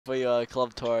for your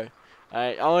club tour.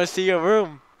 Alright, I want to see your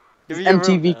room. Give me It's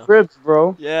your room MTV now. Cribs,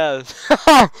 bro. Yes.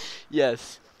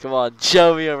 Yes. Come on,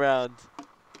 show me around.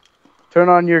 Turn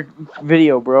on your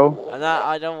video, bro.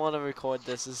 I don't want to record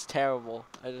this. It's terrible.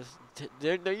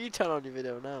 No, you turn on your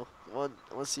video now. I want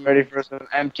to see Ready your. for some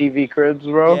MTV Cribs,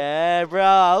 bro? Yeah,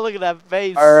 bro. Look at that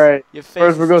face. Alright. Your face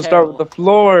First, we're is gonna start with terrible. the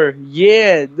floor.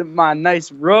 Yeah, my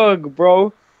nice rug,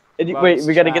 bro. Wait, Rug's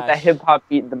we gotta get that trash. hip hop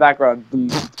beat in the background.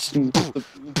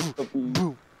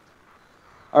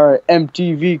 Alright,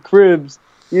 MTV Cribs.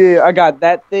 Yeah, I got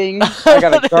that thing. I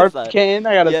got a What is garbage that? can.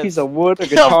 I got a Yes. piece of wood, a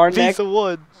guitar neck. Piece of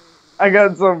wood. I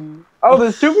got some. Oh,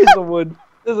 there's two pieces of wood.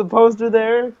 There's a poster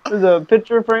there. There's a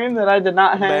picture frame that I did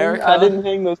not hang. America. I didn't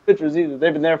hang those pictures either.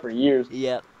 They've been there for years.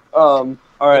 Yep. All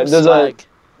right. There's Swag.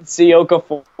 a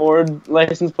Sioka Ford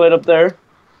license plate up there.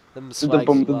 Them There's swag.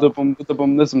 Well.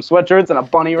 There's some sweatshirts and a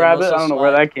bunny rabbit. I don't know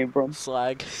where that came from.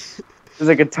 Swag. There's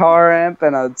a guitar amp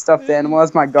and a stuffed animal.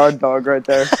 That's my guard dog right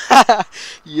there.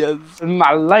 Yes. And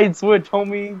my light switch,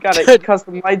 homie. Got a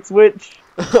custom light switch.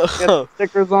 Got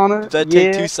stickers on it. Does that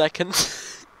take 2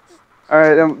 seconds?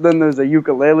 Alright, then there's a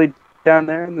ukulele down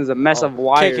there, and there's a mess of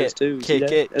wires too. Kick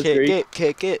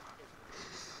it.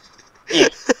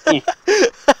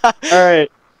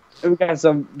 Alright, we got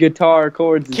some guitar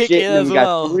chords and Kick shit, it and then as we got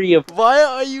well. 3 of. Why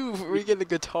are you rigging the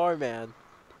guitar, man?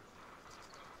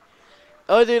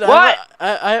 Oh, dude, What?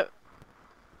 I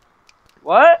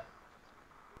What?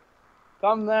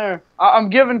 Come there. I'm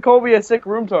giving Colby a sick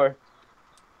room tour.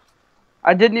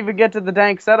 I didn't even get to the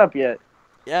dank setup yet.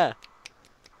 yeah.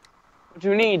 What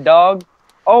you need, dog?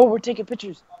 Oh, we're taking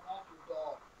pictures.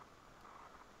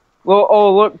 Well,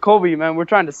 oh, look, Colby, man, we're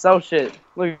trying to sell shit.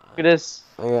 Look at this.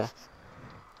 Yeah.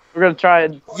 We're gonna try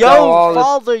and Yo, sell all this.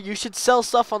 father, you should sell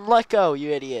stuff on Letgo,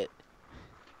 you idiot.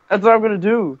 That's what I'm gonna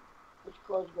do. Which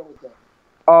clothes go with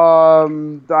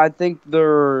that? I think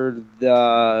they're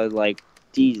like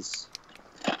these.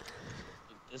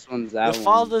 This one's that Your one.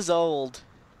 father's old.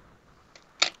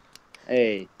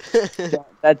 Hey,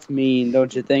 that's mean,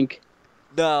 don't you think?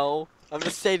 No, I'm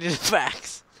just stating the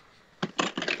facts.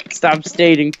 Stop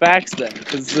stating facts then,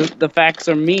 because the facts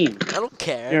are mean. I don't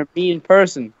care. You're a mean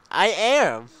person. I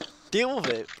am. Deal with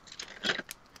it.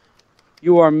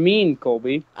 You are mean,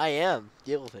 Colby. I am.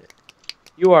 Deal with it.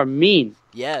 You are mean.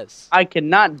 Yes. I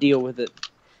cannot deal with it.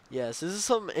 Yes, this is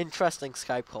some interesting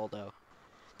Skype call, though.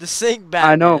 Just sing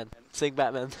Batman. I know. Sing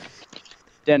Batman.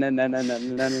 Use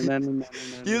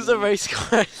Use the race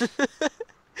car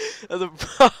as a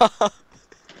prop.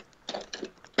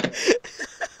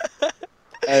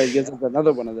 I guess it's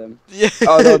another one of them. Yeah.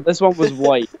 Oh no, this one was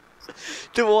white.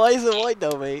 Dude, why is it white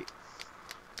though, mate?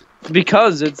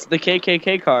 Because it's the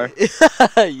KKK car.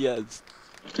 Yes.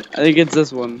 I think it's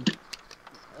this one.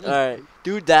 Alright.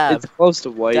 Do dab. It's close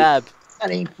to white. Dab.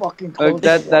 That ain't fucking clothes.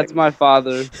 Look, that's my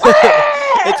father.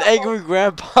 It's Angry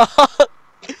Grandpa.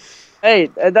 Hey,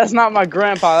 that's not my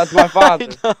grandpa. That's my father.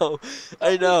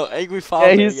 I know. Angry father.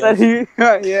 Yeah, he said he.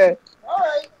 Yeah.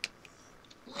 Alright.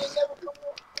 You ain't never come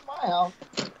to my house.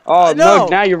 Oh No. no!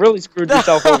 Now you really screwed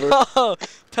yourself over.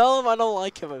 Tell him I don't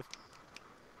like him.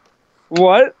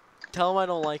 What? Tell him I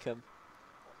don't like him.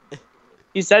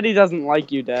 He said he doesn't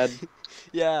like you, Dad.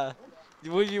 Yeah.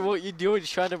 What you doing?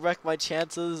 Trying to wreck my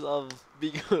chances of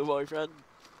being a good boyfriend?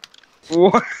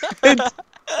 What? I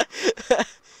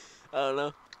don't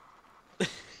know.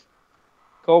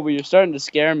 Colby, you're starting to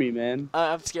scare me, man.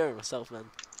 I'm scaring myself, man.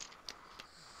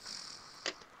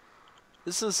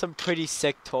 This is some pretty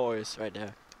sick tours right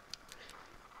there.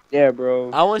 Yeah,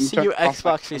 bro. I want to I'm see trying your to off my Xbox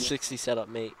camera. 360 setup,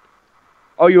 mate.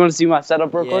 Oh, you want to see my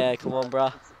setup real quick? Yeah, come on,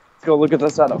 bruh. Let's go look at the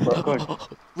setup real quick.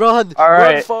 Run! All Run,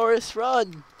 right. Forrest,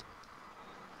 run!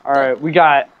 All right, we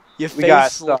got. Your We got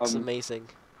face looks some- amazing.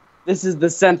 This is the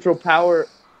central power.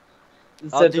 The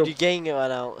Oh, central. dude, you're getting it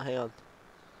right out. Hang on.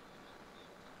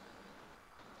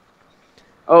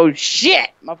 Oh shit!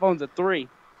 My phone's a 3.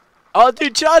 Oh,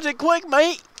 dude, charge it quick,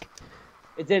 mate!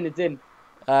 It's in. It's in.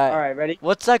 Alright. All right, ready?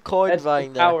 What's that cord That's the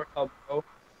running there? power hub, bro.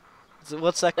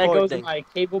 What's that That cord goes in thing? my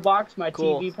cable box, my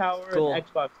Cool. TV power, Cool. and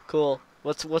Xbox. Cool.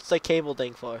 What's the cable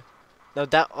thing for? No,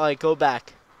 that go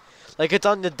back. Like it's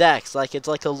on the decks. Like it's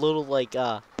like a little like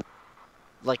a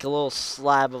little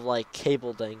slab of like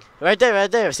cable thing. Right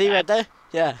there. See right there?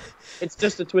 Yeah. It's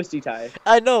just a twisty tie.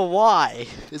 I know why.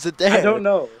 Is it there? I don't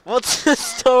know. What's the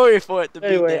story for it to be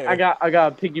Anyway, there? I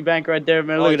got a piggy bank right there,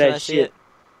 man. Oh, Look at can I that see shit. it?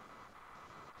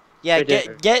 Yeah, Right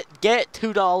there. get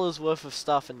 $2 worth of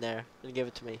stuff in there and give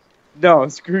it to me. No,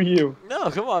 screw you.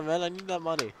 No, come on, man. I need that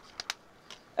money.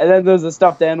 And then there's a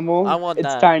stuffed animal. I want it's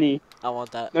that. tiny. I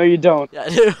want that. No, you don't. Yeah, I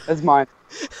do. That's mine.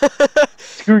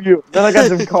 Screw you. Then I got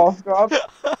some cough drops.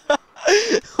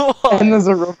 And there's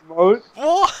a remote.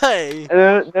 Why?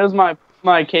 And there's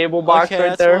my cable box Okay, right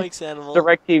that's there. more understandable.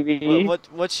 Direct TV.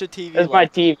 What's your TV There's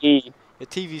like? my TV. Your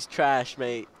TV's trash,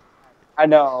 mate. I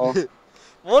know.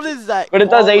 What is that But it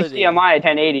does quality? HDMI at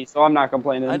 1080, so I'm not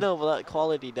complaining. I know, but that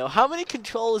quality though. How many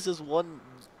controllers does one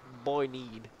boy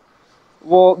need?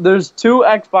 Well, there's 2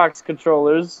 Xbox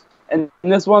controllers, and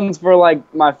this one's for,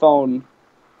 like, my phone.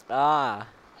 Ah.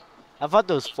 I thought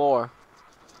there was 4.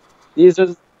 This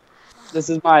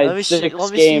is my Let me 6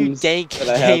 see games your dank that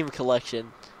I game have.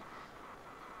 collection.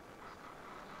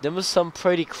 There was some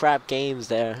pretty crap games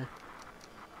there.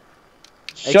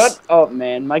 Shut up,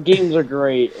 man. My games are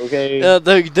great, okay?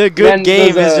 The good Then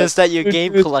game there's is a just that your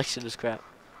game Bluetooth- collection is crap.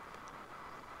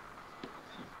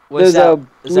 What's There's that?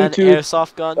 a Is that an Bluetooth,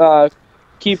 airsoft gun?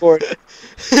 Keyboard.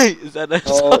 Is that an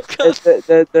Oh, airsoft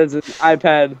gun? there's an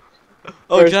iPad.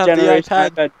 Oh, First can I have the generation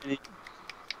iPad? Mini.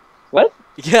 What?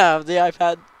 Yeah, I have the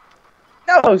iPad.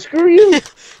 No, screw you.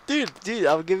 Dude,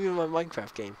 I'll give you my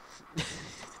Minecraft game.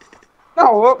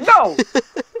 No, no.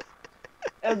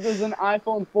 And there's an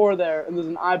iPhone 4 there, and there's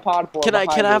an iPod 4 Can I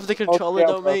behind have it. the controller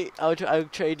though, bro. mate? I'll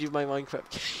trade you my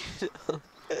Minecraft game.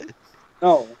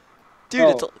 No. Dude,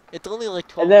 No. it's only like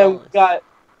 $12. And then we got...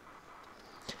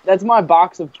 That's my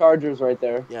box of chargers right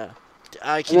there. Yeah. Can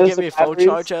there's you get some me a phone batteries.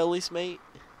 charger at least, mate?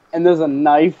 And there's a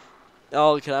knife.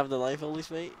 Oh, can I have the knife at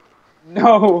least, mate?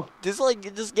 No.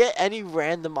 Just get any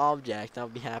random object. I'll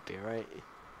be happy, right?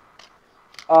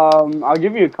 I'll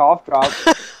give you a cough drop.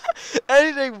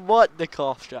 Anything but the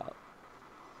cough drop.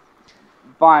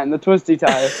 Fine, the twisty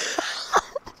tie.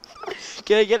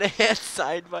 Can I get a hand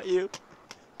signed by you?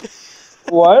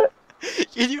 What?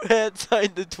 Can you hand sign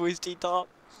the twisty top?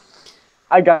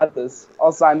 I got this.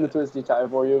 I'll sign the twisty tie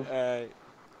for you. Alright.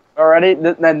 Already?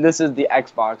 Then this is the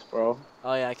Xbox, bro.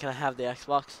 Oh yeah, can I have the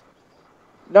Xbox?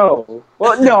 No.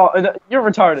 Well, no, you're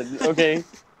retarded, okay?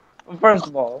 First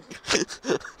of all, it's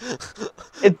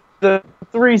the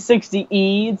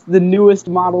 360E. It's the newest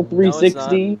model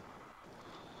 360.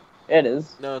 It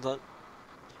is. No, it's not.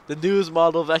 The newest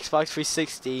model of Xbox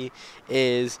 360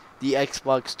 is the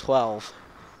Xbox 12.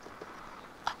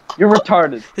 You're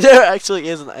retarded. There actually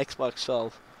is an Xbox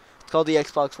 12. It's called the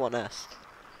Xbox One S.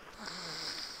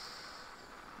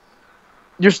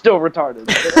 You're still retarded.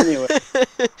 But anyway,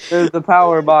 there's the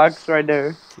power box right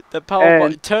there. The power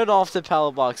box. And- Turn off the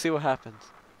power box. See what happens.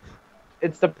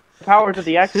 It's the power to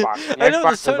the Xbox. The I know. Xbox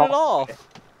Just turn is it off.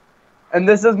 And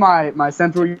this is my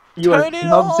central USB Turn it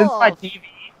hub. Since my off. TV.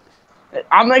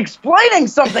 I'm explaining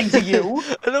something to you.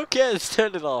 I don't care. Just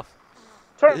turn it off.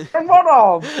 Turn what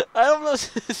off? I don't know.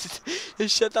 Just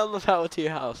shut down the power to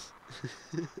your house.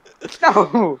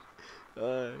 No.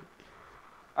 Alright.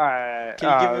 Alright.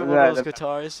 Can you give me one of those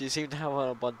guitars? You seem to have an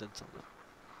abundance of them.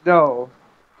 No.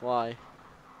 Why?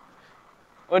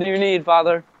 What do you need,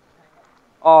 father?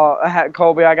 Oh,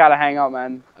 Colby, I gotta hang out,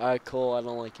 man. Alright, cool. I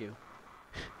don't like you.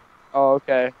 Oh,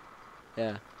 okay.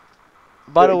 Yeah.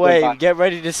 By the Good- way, goodbye. get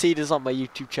ready to see this on my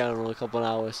YouTube channel in a couple of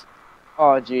hours.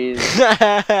 Oh, jeez.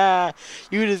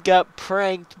 You just got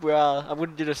pranked, bruh. I'm gonna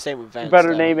do the same with Vance. You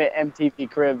better though. name it MTV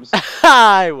Cribs.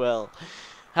 I will.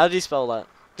 How do you spell that?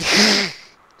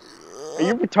 Are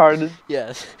you retarded?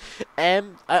 Yes.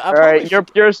 I'm Alright, your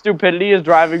pure stupidity is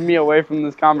driving me away from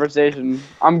this conversation.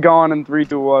 I'm gone in 3,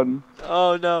 2, 1.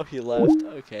 Oh no, he left.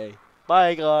 Okay.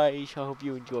 Bye guys. I hope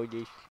you enjoyed this.